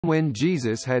When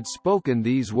Jesus had spoken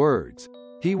these words,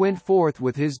 he went forth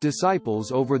with his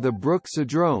disciples over the brook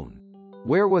Cedron,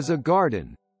 where was a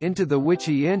garden, into the which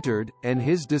he entered, and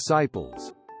his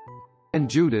disciples. And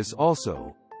Judas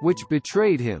also, which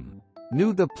betrayed him,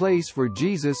 knew the place, for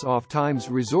Jesus ofttimes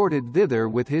resorted thither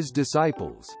with his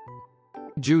disciples.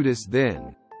 Judas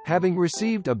then, having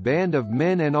received a band of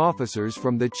men and officers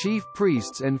from the chief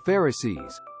priests and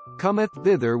Pharisees, cometh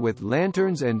thither with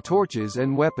lanterns and torches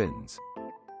and weapons.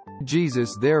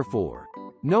 Jesus therefore,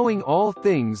 knowing all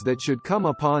things that should come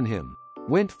upon him,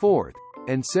 went forth,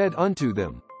 and said unto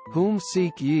them, Whom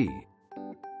seek ye?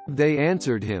 They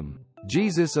answered him,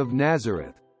 Jesus of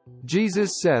Nazareth.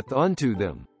 Jesus saith unto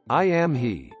them, I am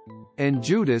he. And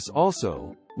Judas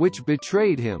also, which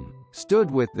betrayed him, stood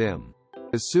with them.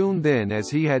 As soon then as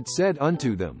he had said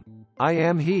unto them, I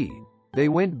am he, they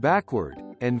went backward,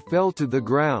 and fell to the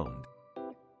ground.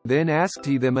 Then asked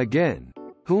he them again,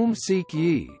 Whom seek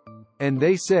ye? And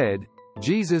they said,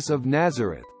 Jesus of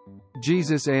Nazareth.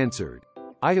 Jesus answered,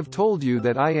 I have told you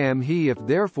that I am he. If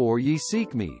therefore ye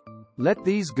seek me, let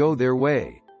these go their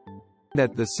way.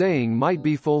 That the saying might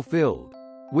be fulfilled,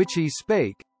 which he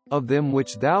spake, Of them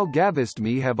which thou gavest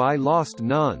me have I lost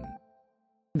none.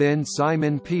 Then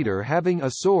Simon Peter, having a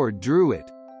sword, drew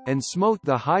it, and smote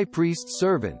the high priest's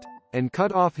servant, and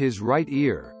cut off his right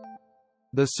ear.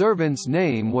 The servant's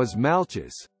name was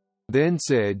Malchus. Then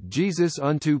said Jesus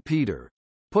unto Peter,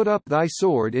 Put up thy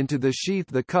sword into the sheath.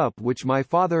 The cup which my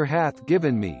Father hath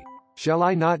given me, shall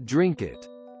I not drink it?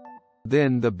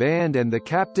 Then the band and the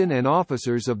captain and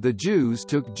officers of the Jews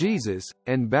took Jesus,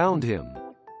 and bound him,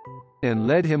 and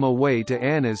led him away to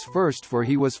Annas first, for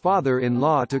he was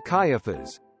father-in-law to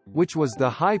Caiaphas, which was the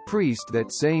high priest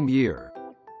that same year.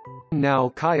 Now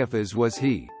Caiaphas was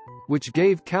he, which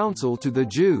gave counsel to the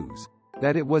Jews,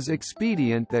 that it was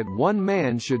expedient that one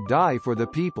man should die for the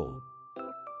people.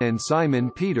 And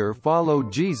Simon Peter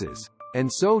followed Jesus,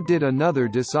 and so did another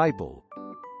disciple.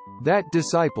 That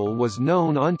disciple was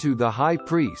known unto the high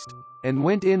priest, and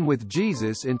went in with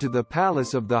Jesus into the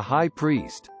palace of the high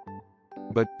priest.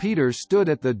 But Peter stood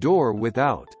at the door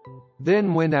without.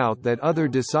 Then went out that other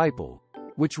disciple,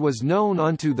 which was known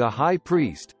unto the high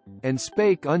priest, and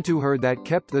spake unto her that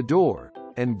kept the door,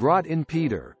 and brought in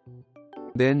Peter.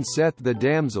 Then saith the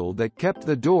damsel that kept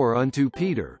the door unto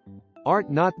Peter,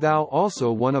 Art not thou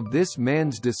also one of this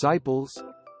man's disciples?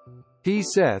 He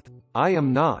saith, I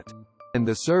am not. And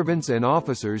the servants and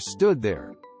officers stood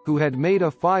there, who had made a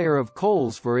fire of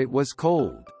coals, for it was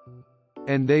cold.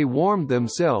 And they warmed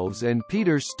themselves, and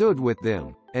Peter stood with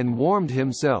them, and warmed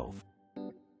himself.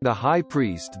 The high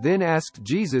priest then asked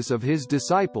Jesus of his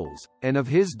disciples, and of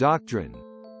his doctrine.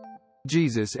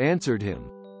 Jesus answered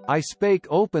him, I spake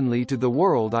openly to the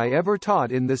world. I ever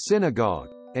taught in the synagogue,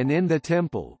 and in the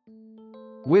temple,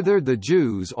 whither the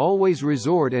Jews always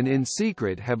resort, and in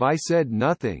secret have I said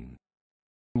nothing.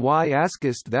 Why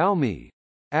askest thou me?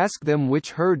 Ask them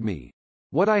which heard me.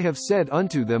 What I have said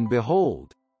unto them,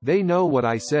 behold, they know what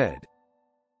I said.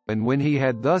 And when he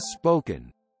had thus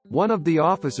spoken, one of the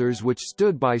officers which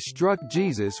stood by struck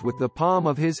Jesus with the palm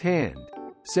of his hand,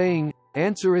 saying,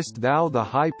 Answerest thou the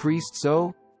high priest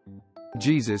so?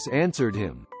 Jesus answered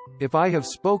him, If I have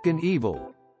spoken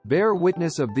evil, bear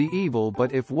witness of the evil,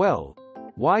 but if well,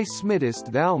 why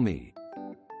smittest thou me?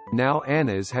 Now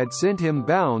Annas had sent him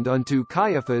bound unto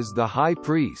Caiaphas the high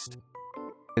priest.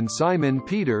 And Simon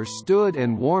Peter stood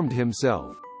and warmed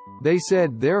himself. They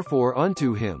said therefore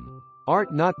unto him,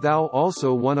 Art not thou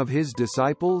also one of his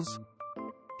disciples?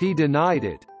 He denied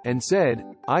it, and said,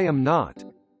 I am not.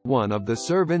 One of the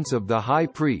servants of the high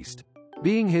priest,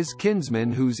 being his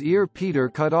kinsman, whose ear Peter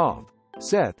cut off,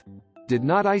 saith, Did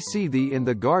not I see thee in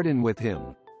the garden with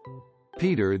him?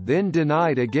 Peter then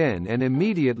denied again, and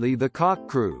immediately the cock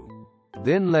crew.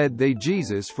 Then led they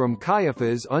Jesus from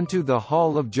Caiaphas unto the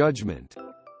hall of judgment.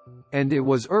 And it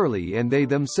was early, and they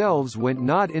themselves went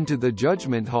not into the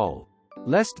judgment hall,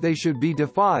 lest they should be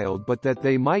defiled, but that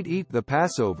they might eat the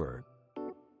Passover.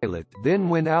 Pilate then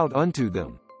went out unto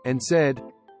them, and said,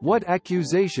 What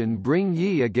accusation bring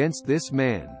ye against this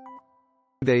man?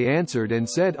 They answered and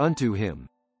said unto him,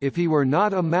 If he were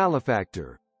not a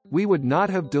malefactor, we would not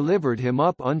have delivered him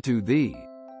up unto thee.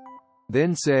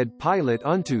 Then said Pilate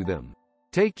unto them,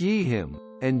 Take ye him,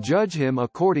 and judge him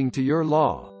according to your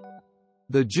law.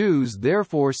 The Jews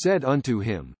therefore said unto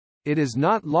him, It is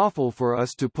not lawful for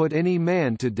us to put any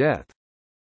man to death.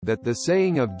 That the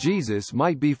saying of Jesus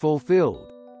might be fulfilled,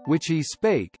 which he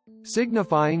spake,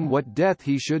 signifying what death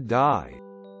he should die.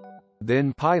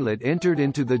 Then Pilate entered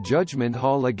into the judgment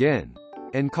hall again,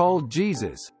 and called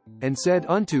Jesus, and said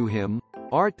unto him,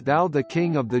 Art thou the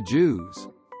King of the Jews?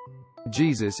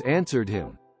 Jesus answered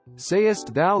him,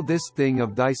 Sayest thou this thing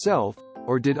of thyself,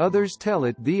 or did others tell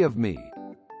it thee of me?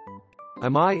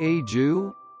 Am I a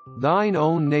Jew? Thine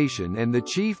own nation and the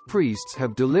chief priests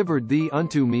have delivered thee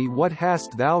unto me. What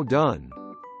hast thou done?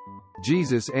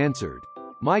 Jesus answered,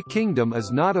 My kingdom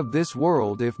is not of this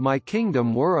world. If my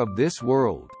kingdom were of this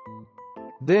world,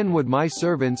 then would my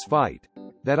servants fight,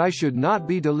 that I should not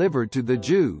be delivered to the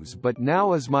Jews. But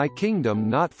now is my kingdom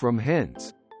not from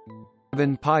hence.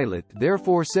 Then Pilate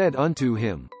therefore said unto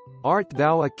him, Art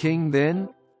thou a king then?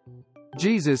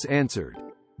 Jesus answered,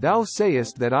 Thou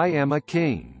sayest that I am a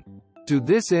king. To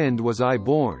this end was I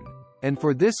born, and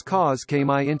for this cause came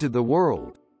I into the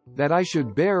world, that I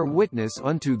should bear witness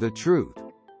unto the truth.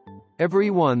 Every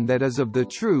one that is of the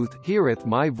truth heareth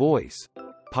my voice.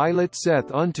 Pilate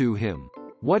saith unto him,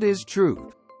 What is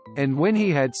truth? And when he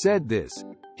had said this,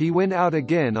 he went out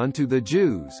again unto the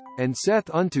Jews, and saith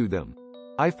unto them,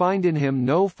 I find in him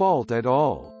no fault at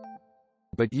all.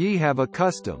 But ye have a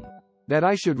custom, that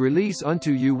I should release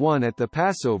unto you one at the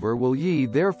Passover. Will ye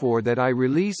therefore that I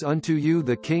release unto you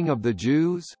the King of the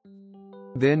Jews?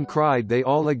 Then cried they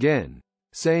all again,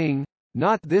 saying,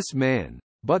 Not this man,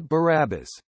 but Barabbas.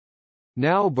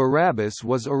 Now Barabbas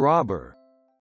was a robber.